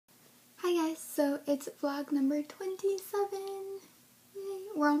Hi guys, so it's vlog number 27. Yay.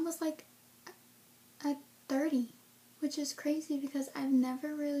 We're almost like at 30, which is crazy because I've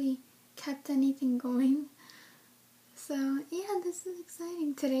never really kept anything going. So yeah, this is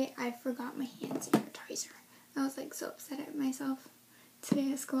exciting. Today I forgot my hand sanitizer. I was like so upset at myself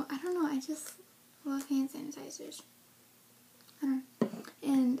today at school. I don't know, I just love hand sanitizers. I don't know.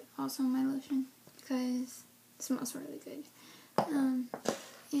 And also my lotion because it smells really good.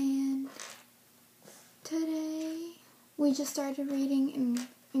 And today we just started reading in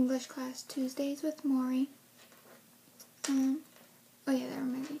English class Tuesdays with Maury. Oh yeah, that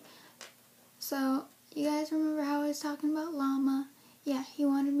reminds me. So you guys remember how I was talking about Llama? Yeah, he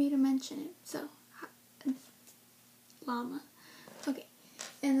wanted me to mention it. So Llama. Okay.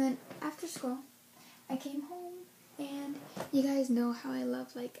 And then after school, I came home and you guys know how I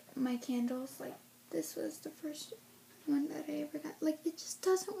love like my candles. Like this was the first one that I ever got. Like it just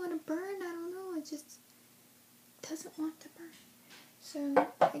doesn't want to burn. I don't know. It just doesn't want to burn. So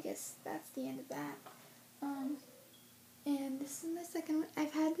I guess that's the end of that. And this is my second one.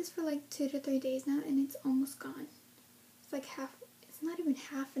 I've had this for like 2 to 3 days now, and it's almost gone. It's like half. It's not even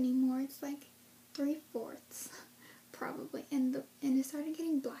half anymore. It's like 3/4 probably. And it started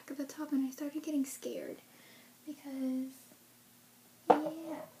getting black at the top, and I started getting scared because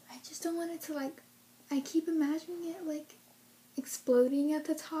yeah, I just don't want it to like. I keep imagining it like exploding at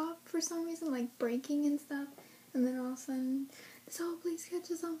the top for some reason, like breaking and stuff, and then all of a sudden this whole place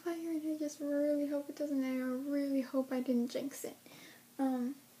catches on fire, and I just really hope it doesn't, and I really hope I didn't jinx it.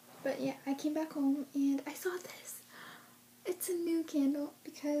 But yeah, I came back home and I saw this. It's a new candle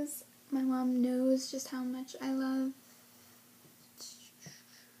because my mom knows just how much I love,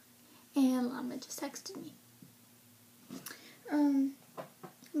 and Llama just texted me.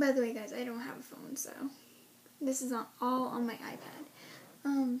 By the way, guys, I don't have a phone, so this is all on my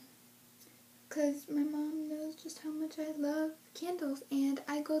iPad. Because my mom knows just how much I love candles, and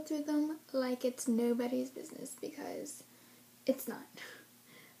I go through them like it's nobody's business, because it's not.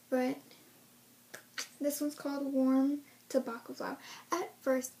 But this one's called Warm Tobacco Flower. At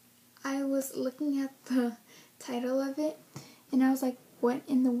first, I was looking at the title of it, and I was like, what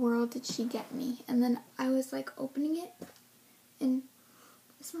in the world did she get me? And then I was like opening it, and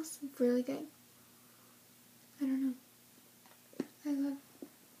it smells really good. I don't know. I love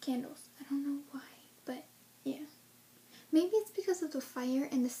candles. I don't know why, but yeah. Maybe it's because of the fire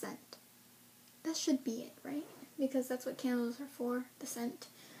and the scent. That should be it, right? Because that's what candles are for, the scent.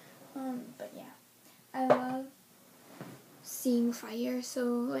 But yeah. I love seeing fire, so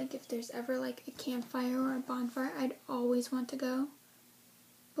like if there's ever like a campfire or a bonfire, I'd always want to go.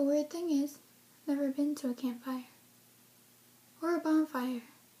 But weird thing is, I've never been to a campfire. Or a bonfire.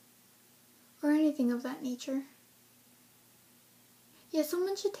 Or anything of that nature. Yeah,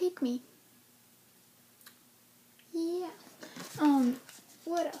 someone should take me. Yeah.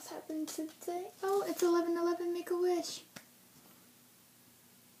 What else happened today? Oh, it's 11/11, make a wish.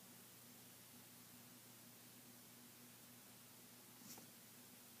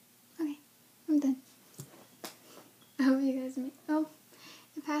 Okay, I'm done. I hope you guys it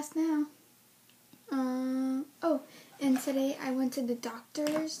passed now. Oh, and today I went to the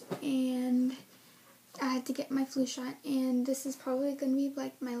doctor's and I had to get my flu shot, and this is probably going to be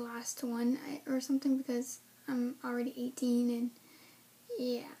like my last one or something because I'm already 18, and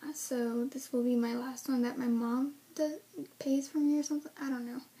yeah, so this will be my last one that my mom pays for me or something. I don't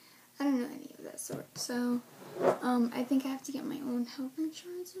know any of that sort. So I think I have to get my own health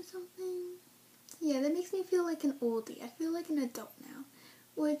insurance or something. Yeah, that makes me feel like an oldie. I feel like an adult now,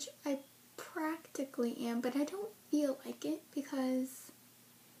 which I practically am, but I don't feel like it because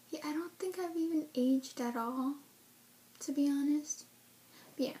yeah, I don't think I've even aged at all, to be honest.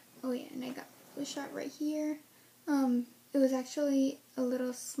 But yeah, oh yeah, and I got my flu shot right here. It was actually a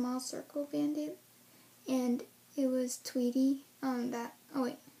little small circle band-aid, and it was Tweety,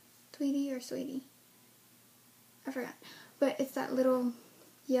 Tweety or Sweetie? I forgot. But it's that little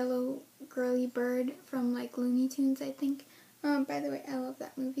yellow girly bird from like Looney Tunes, I think. By the way, I love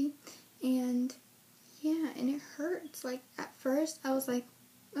that movie. And yeah, and it hurts. Like at first I was like,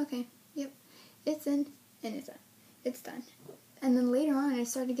 okay, yep, it's in and it's done. It's done. And then later on I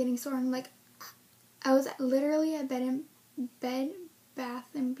started getting sore, and like I was literally at Bed Bath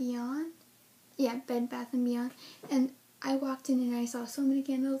 & Beyond. Yeah, Bed Bath & Beyond. And I walked in and I saw so many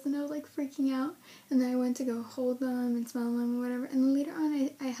candles and I was like freaking out. And then I went to go hold them and smell them or whatever. And then later on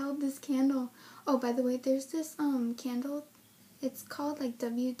I held this candle. Oh, by the way, there's this candle. It's called like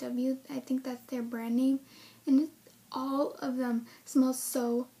WW. I think that's their brand name. And all of them smell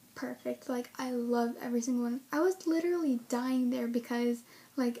so perfect. Like I love every single one. I was literally dying there because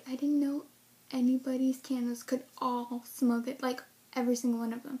Like, I didn't know anybody's candles could all smell good, like every single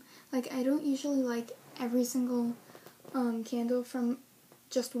one of them. Like, I don't usually like every single candle from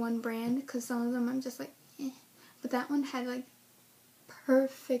just one brand, because some of them I'm just like, eh. But that one had like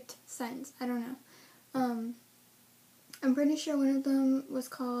perfect scents. I don't know. I'm pretty sure one of them was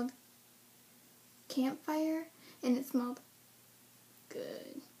called Campfire, and it smelled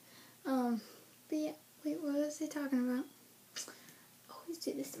good. But yeah, wait, what was I talking about? I always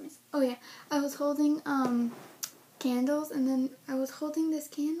do this to myself. Oh yeah, I was holding candles, and then I was holding this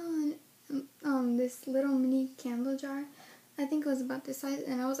candle in this little mini candle jar. I think it was about this size,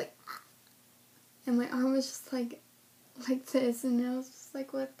 and I was like, and my arm was just like this, and I was just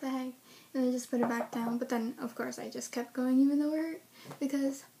like, what the heck? And I just put it back down. But then, of course, I just kept going even though it hurt,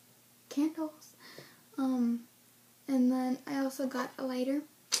 because candles. And then I also got a lighter.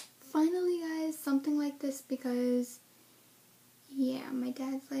 Finally, guys, something like this, because yeah, my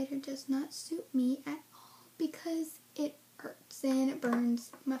dad's lighter does not suit me at all because it hurts and it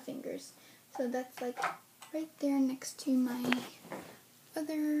burns my fingers. So that's like right there next to my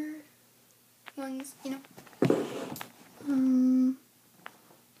other ones, you know.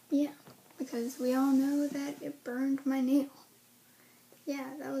 Yeah, because we all know that it burned my nail. Yeah,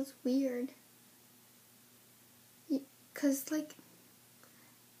 that was weird. Because, like,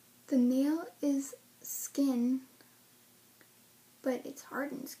 the nail is skin, but it's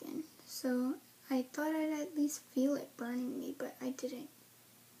hardened skin. So I thought I'd at least feel it burning me, but I didn't.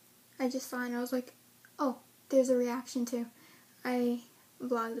 I just saw it and I was like, oh, there's a reaction too. I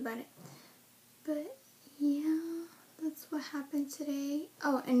vlogged about it. But yeah, that's what happened today.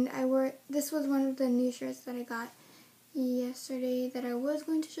 Oh, and this was one of the new shirts that I got yesterday that I was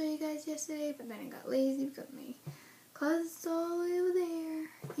going to show you guys yesterday, but then I got lazy because my closet's all the way over there.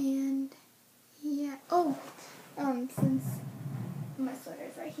 And yeah, since my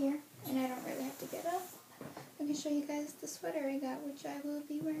sweater's right here and I don't really have to get up, I can show you guys the sweater I got, which I will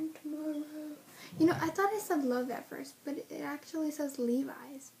be wearing tomorrow. You know, I thought it said Love at first, but it actually says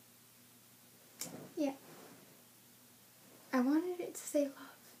Levi's. Yeah. I wanted it to say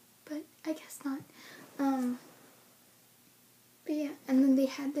Love, but I guess not. But yeah, and then they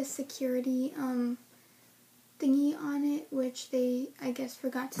had this security thingy on it, which they, I guess,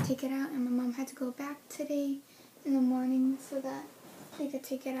 forgot to take it out, and my mom had to go back today in the morning so that they could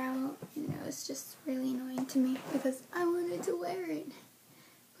take it out, and it was just really annoying to me because I wanted to wear it.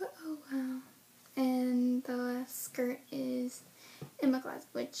 But oh wow. And the skirt is in my closet,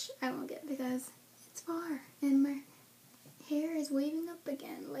 which I won't get because it's far, and my hair is waving up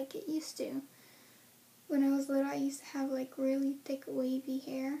again like it used to. When I was little, I used to have like really thick wavy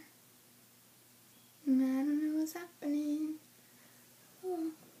hair. And I don't know what's happening.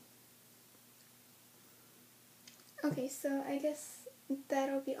 Oh. Okay, so I guess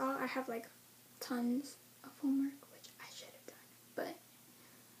that'll be all. I have like tons of homework, which I should have done. But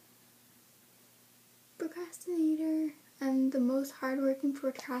procrastinator. I'm the most hardworking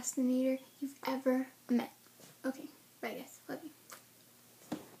procrastinator you've ever met. Okay, bye guys.